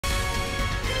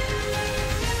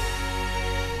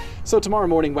So tomorrow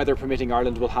morning, weather permitting,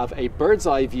 Ireland will have a bird's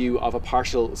eye view of a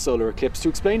partial solar eclipse. To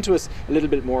explain to us a little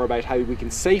bit more about how we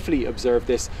can safely observe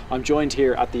this, I'm joined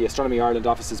here at the Astronomy Ireland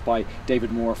offices by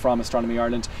David Moore from Astronomy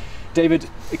Ireland. David,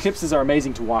 eclipses are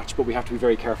amazing to watch, but we have to be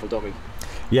very careful, don't we?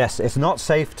 Yes, it's not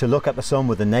safe to look at the sun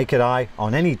with the naked eye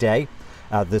on any day.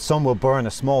 The sun will burn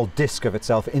a small disk of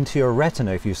itself into your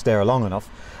retina if you stare long enough,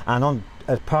 and on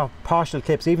a partial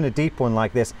eclipse, even a deep one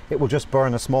like this, it will just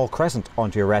burn a small crescent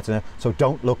onto your retina, so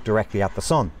don't look directly at the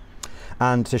sun.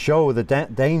 And to show the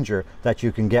danger that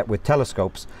you can get with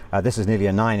telescopes, this is nearly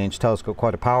a 9-inch telescope,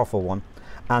 quite a powerful one,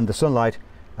 and the sunlight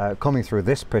coming through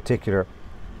this particular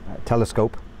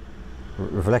telescope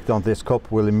reflected onto this cup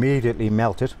will immediately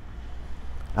melt it,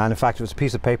 and in fact if it's a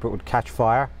piece of paper it would catch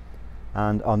fire.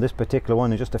 And on this particular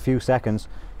one, in just a few seconds,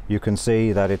 you can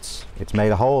see that it's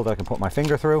made a hole that I can put my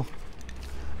finger through,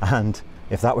 and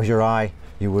if that was your eye,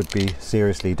 you would be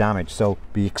seriously damaged. So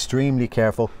be extremely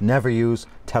careful, never use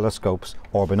telescopes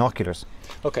or binoculars.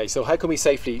 Okay, so how can we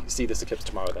safely see this eclipse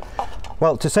tomorrow then?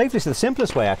 Well, to safely see, the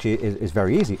simplest way actually is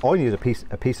very easy. All you need is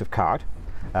a piece of card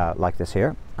like this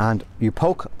here, and you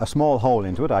poke a small hole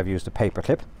into it. I've used a paper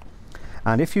clip,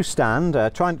 and if you stand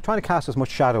trying to cast as much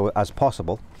shadow as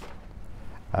possible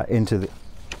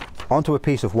onto a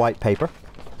piece of white paper,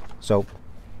 so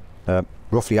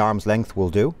roughly arm's length will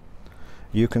do,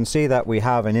 you can see that we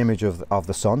have an image of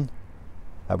the sun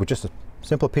with just a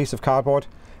simple piece of cardboard.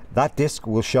 That disc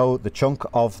will show the chunk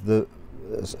of the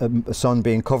sun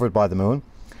being covered by the moon.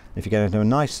 If you get into a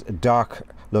nice dark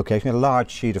location, a large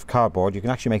sheet of cardboard, you can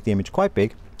actually make the image quite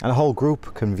big, and a whole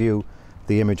group can view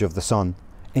the image of the sun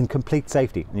in complete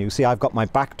safety. And you see I've got my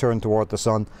back turned toward the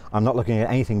sun. I'm not looking at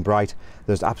anything bright.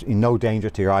 There's absolutely no danger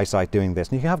to your eyesight doing this,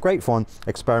 and you can have great fun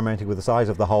experimenting with the size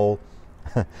of the hole,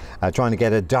 trying to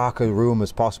get a darker room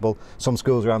as possible. Some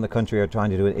schools around the country are trying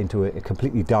to do it into a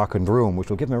completely darkened room, which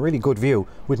will give them a really good view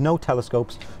with no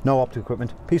telescopes, no optical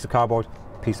equipment, piece of cardboard,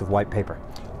 piece of white paper.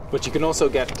 But you can also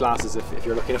get glasses if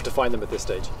you're lucky enough to find them at this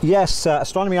stage. Yes,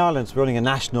 Astronomy Ireland's running a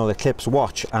national eclipse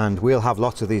watch, and we'll have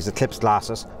lots of these eclipse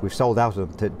glasses. We've sold out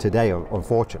of them today,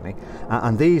 unfortunately,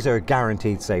 and these are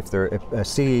guaranteed safe. They're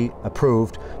CE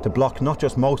approved to block not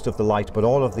just most of the light, but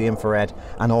all of the infrared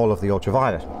and all of the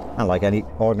ultraviolet. And like any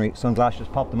ordinary sunglasses,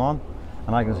 just pop them on,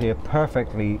 and I can see a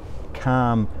perfectly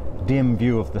calm, dim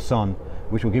view of the sun,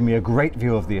 which will give me a great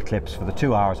view of the eclipse. For the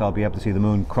 2 hours I'll be able to see the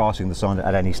moon crossing the sun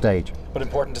at any stage. But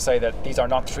important to say that these are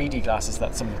not 3D glasses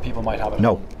that some people might have at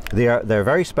home. No, they're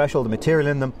very special. The material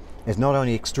in them is not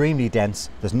only extremely dense,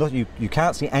 you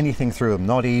can't see anything through them,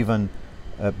 not even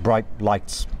bright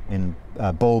lights in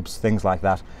bulbs, things like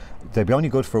that. They'll be only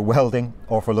good for welding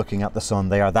or for looking at the sun.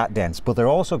 They are that dense, but they're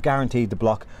also guaranteed to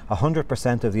block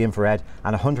 100% of the infrared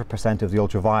and 100% of the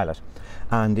ultraviolet.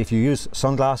 And if you use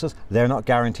sunglasses, they're not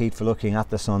guaranteed for looking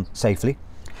at the sun safely.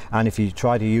 And if you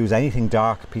try to use anything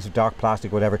dark, a piece of dark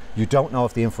plastic, whatever, you don't know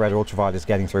if the infrared or ultraviolet is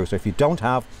getting through. So if you don't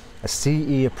have a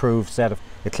CE approved set of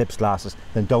eclipse glasses,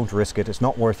 then don't risk it. It's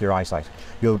not worth your eyesight.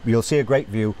 You'll see a great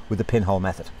view with the pinhole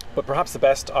method. But perhaps the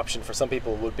best option for some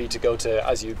people would be to go to,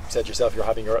 as you said yourself, you're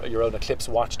having your own eclipse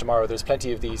watch tomorrow. There's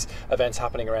plenty of these events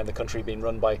happening around the country being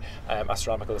run by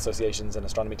astronomical associations and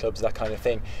astronomy clubs, that kind of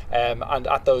thing. And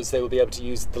at those they will be able to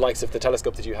use the likes of the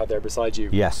telescope that you have there beside you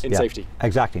in safety.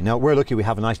 Exactly. Now we're lucky we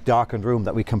have a nice darkened room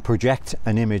that we can project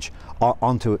an image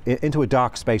into a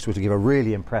dark space, which will give a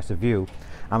really impressive view.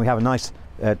 And we have a nice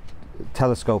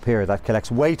telescope here that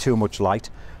collects way too much light,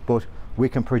 but we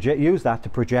can use that to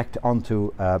project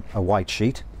onto a white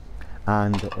sheet.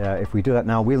 And if we do that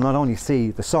now, we'll not only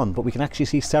see the sun, but we can actually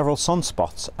see several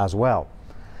sunspots as well.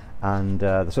 And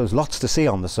so there's lots to see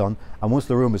on the sun, and once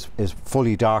the room is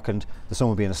fully darkened, the sun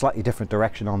will be in a slightly different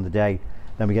direction on the day.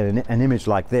 Then we get an image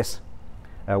like this,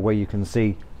 where you can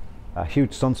see a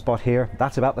huge sunspot here.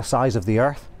 That's about the size of the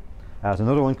Earth. There's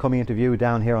another one coming into view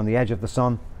down here on the edge of the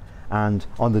sun, and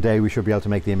on the day we should be able to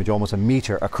make the image almost a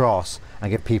metre across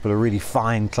and give people a really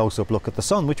fine close-up look at the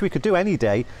sun, which we could do any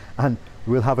day, and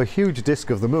we'll have a huge disk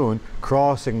of the moon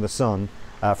crossing the sun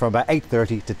from about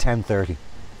 8:30 to 10:30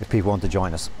 if people want to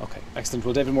join us. Okay, excellent.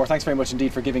 Well, David Moore, thanks very much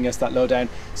indeed for giving us that lowdown.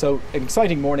 So an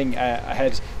exciting morning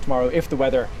ahead tomorrow if the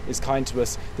weather is kind to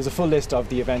us. There's a full list of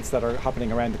the events that are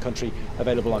happening around the country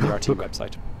available on the RT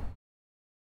website.